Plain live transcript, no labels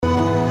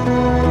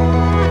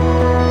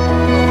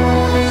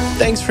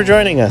Thanks for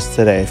joining us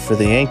today for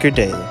the Anchor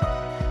Daily.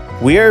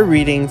 We are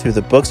reading through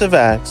the books of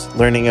Acts,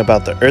 learning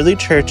about the early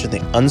church and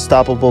the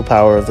unstoppable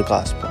power of the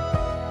gospel.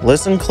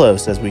 Listen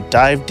close as we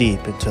dive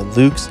deep into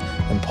Luke's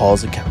and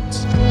Paul's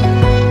accounts.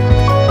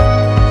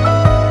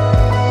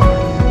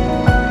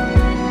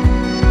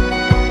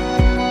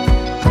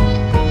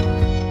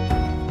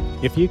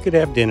 If you could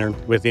have dinner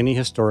with any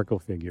historical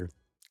figure,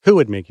 who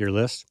would make your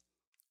list?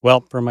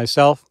 Well, for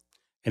myself,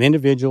 an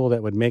individual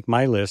that would make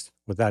my list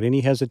without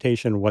any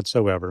hesitation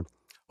whatsoever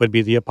would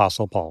be the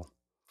Apostle Paul.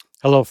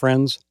 Hello,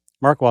 friends.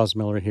 Mark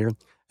Wasmiller here,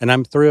 and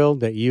I'm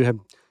thrilled that you have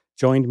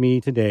joined me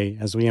today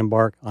as we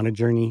embark on a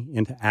journey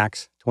into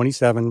Acts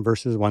 27,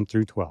 verses 1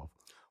 through 12,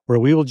 where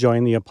we will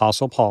join the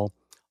Apostle Paul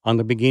on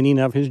the beginning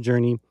of his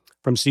journey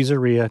from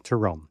Caesarea to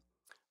Rome.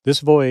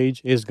 This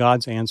voyage is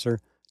God's answer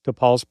to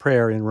Paul's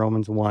prayer in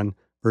Romans 1,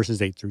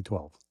 verses 8 through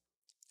 12.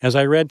 As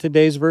I read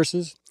today's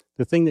verses,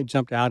 the thing that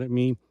jumped out at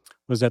me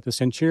was that the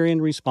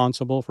centurion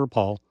responsible for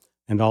Paul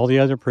and all the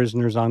other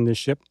prisoners on this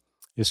ship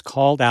is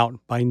called out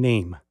by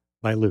name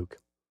by Luke,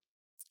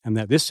 and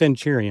that this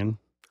centurion,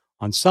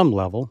 on some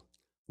level,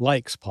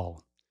 likes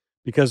Paul,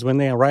 because when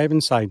they arrive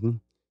in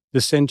Sidon,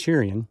 the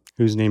centurion,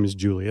 whose name is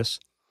Julius,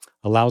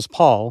 allows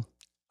Paul,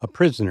 a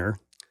prisoner,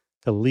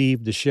 to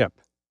leave the ship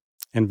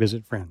and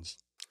visit friends.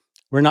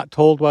 We're not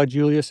told why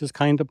Julius is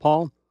kind to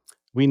Paul.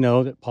 We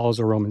know that Paul is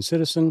a Roman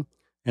citizen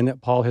and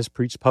that Paul has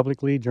preached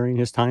publicly during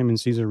his time in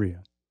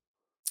Caesarea.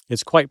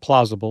 It's quite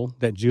plausible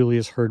that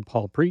Julius heard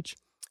Paul preach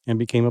and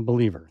became a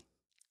believer.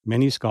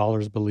 Many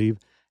scholars believe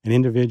an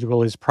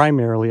individual is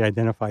primarily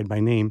identified by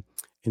name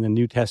in the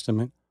New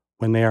Testament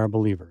when they are a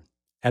believer.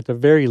 At the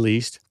very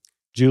least,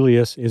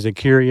 Julius is a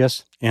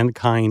curious and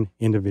kind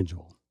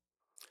individual.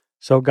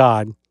 So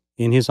God,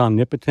 in his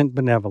omnipotent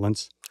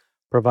benevolence,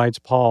 provides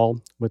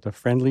Paul with a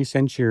friendly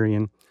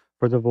centurion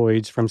for the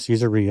voyage from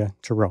Caesarea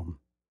to Rome.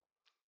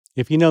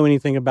 If you know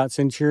anything about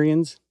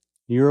centurions,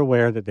 you're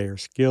aware that they are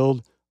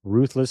skilled,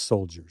 ruthless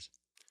soldiers,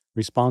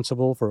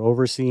 responsible for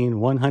overseeing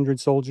 100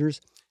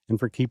 soldiers and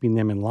for keeping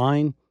them in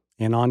line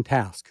and on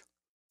task.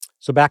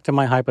 So back to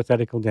my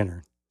hypothetical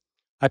dinner.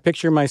 I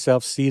picture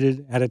myself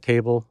seated at a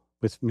table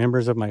with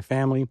members of my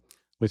family,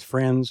 with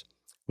friends,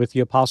 with the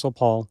Apostle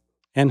Paul,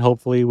 and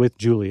hopefully with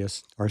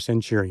Julius, our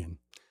centurion.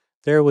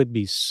 There would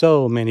be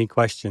so many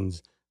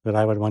questions that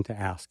I would want to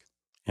ask.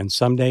 And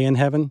someday in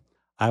heaven,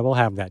 I will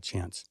have that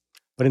chance.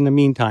 But in the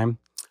meantime,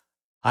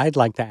 I'd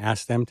like to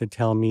ask them to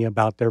tell me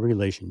about their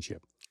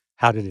relationship.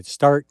 How did it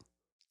start?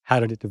 How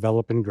did it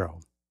develop and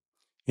grow?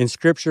 In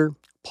Scripture,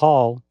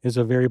 Paul is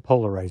a very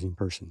polarizing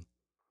person.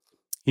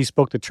 He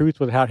spoke the truth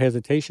without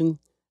hesitation.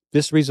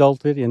 This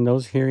resulted in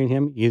those hearing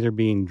him either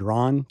being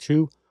drawn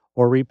to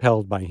or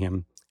repelled by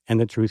him and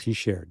the truth he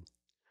shared.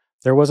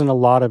 There wasn't a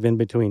lot of in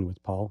between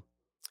with Paul.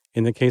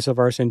 In the case of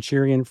our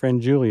centurion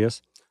friend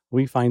Julius,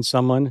 we find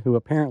someone who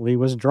apparently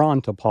was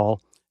drawn to Paul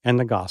and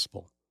the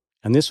gospel.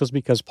 And this was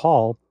because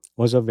Paul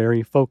was a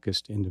very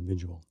focused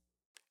individual.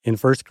 In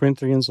 1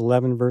 Corinthians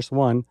 11, verse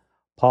 1,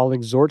 Paul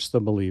exhorts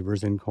the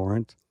believers in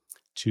Corinth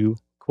to,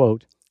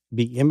 quote,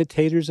 be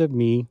imitators of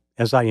me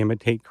as I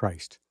imitate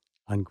Christ,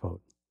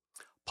 unquote.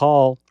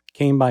 Paul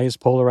came by his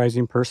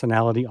polarizing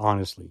personality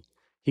honestly.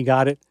 He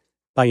got it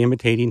by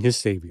imitating his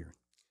Savior.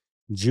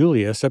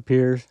 Julius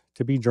appears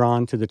to be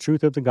drawn to the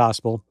truth of the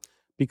gospel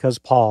because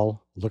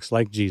Paul looks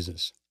like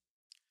Jesus.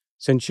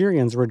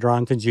 Centurions were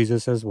drawn to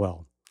Jesus as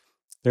well.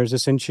 There's a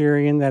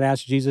centurion that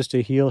asked Jesus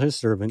to heal his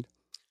servant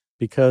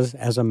because,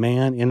 as a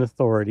man in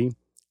authority,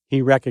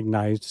 he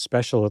recognized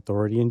special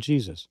authority in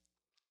Jesus.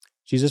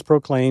 Jesus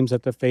proclaims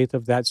that the faith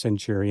of that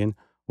centurion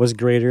was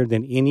greater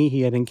than any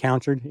he had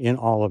encountered in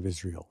all of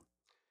Israel.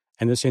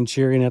 And the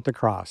centurion at the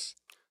cross,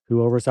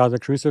 who oversaw the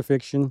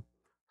crucifixion,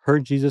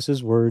 heard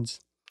Jesus' words,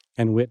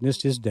 and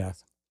witnessed his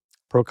death,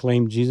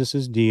 proclaimed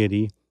Jesus'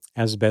 deity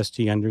as best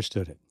he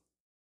understood it.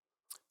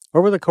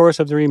 Over the course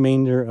of the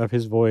remainder of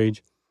his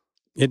voyage,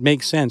 it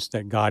makes sense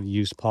that God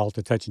used Paul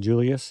to touch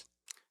Julius,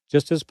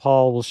 just as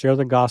Paul will share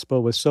the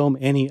gospel with so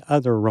many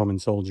other Roman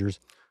soldiers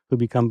who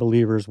become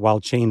believers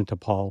while chained to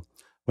Paul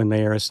when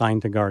they are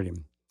assigned to guard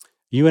him.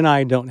 You and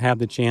I don't have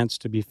the chance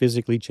to be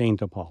physically chained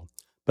to Paul,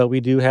 but we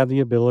do have the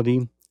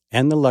ability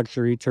and the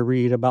luxury to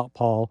read about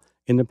Paul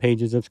in the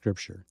pages of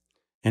Scripture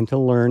and to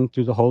learn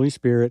through the Holy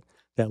Spirit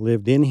that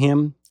lived in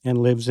him and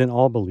lives in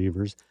all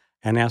believers,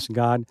 and ask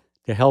God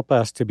to help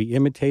us to be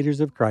imitators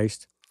of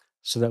Christ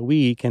so that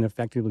we can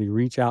effectively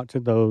reach out to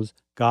those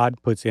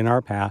God puts in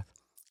our path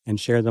and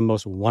share the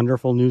most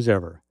wonderful news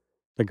ever,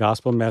 the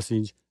gospel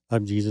message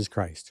of Jesus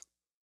Christ.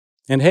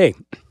 And hey,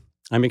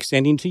 I'm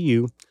extending to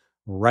you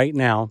right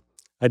now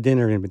a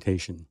dinner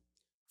invitation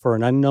for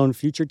an unknown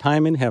future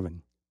time in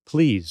heaven.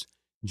 Please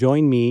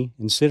join me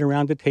and sit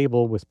around a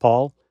table with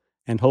Paul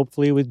and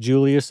hopefully with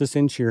Julius the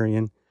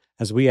centurion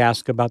as we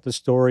ask about the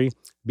story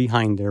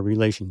behind their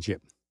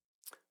relationship.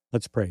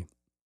 Let's pray.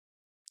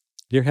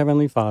 Dear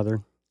Heavenly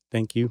Father,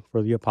 thank you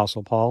for the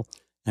Apostle Paul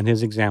and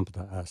his example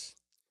to us.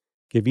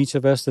 Give each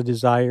of us the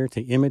desire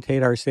to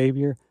imitate our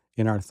Savior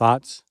in our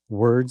thoughts,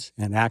 words,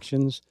 and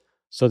actions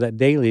so that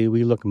daily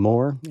we look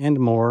more and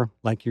more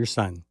like your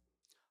Son.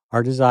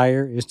 Our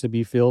desire is to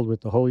be filled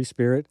with the Holy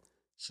Spirit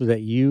so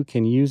that you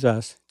can use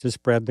us to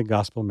spread the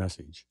gospel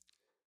message,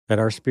 that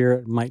our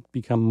spirit might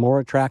become more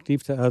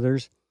attractive to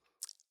others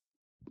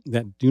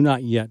that do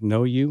not yet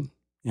know you,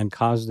 and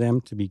cause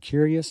them to be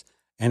curious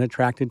and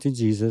attracted to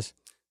Jesus,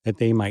 that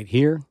they might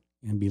hear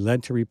and be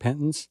led to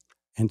repentance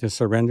and to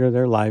surrender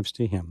their lives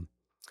to him.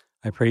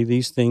 I pray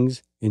these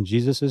things in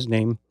Jesus'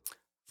 name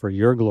for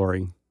your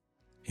glory.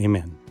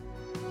 Amen.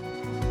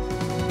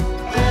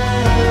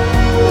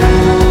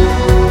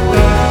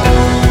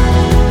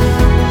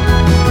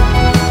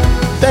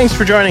 Thanks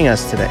for joining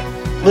us today.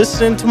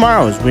 Listen in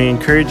tomorrow as we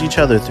encourage each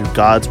other through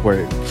God's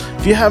Word.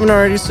 If you haven't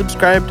already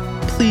subscribed,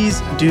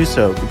 please do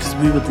so because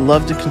we would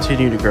love to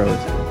continue to grow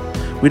with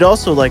you. We'd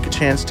also like a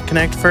chance to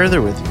connect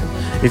further with you.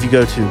 If you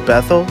go to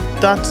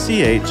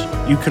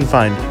bethel.ch, you can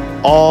find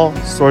all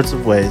sorts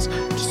of ways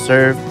to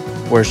serve,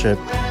 worship,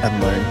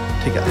 and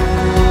learn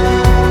together.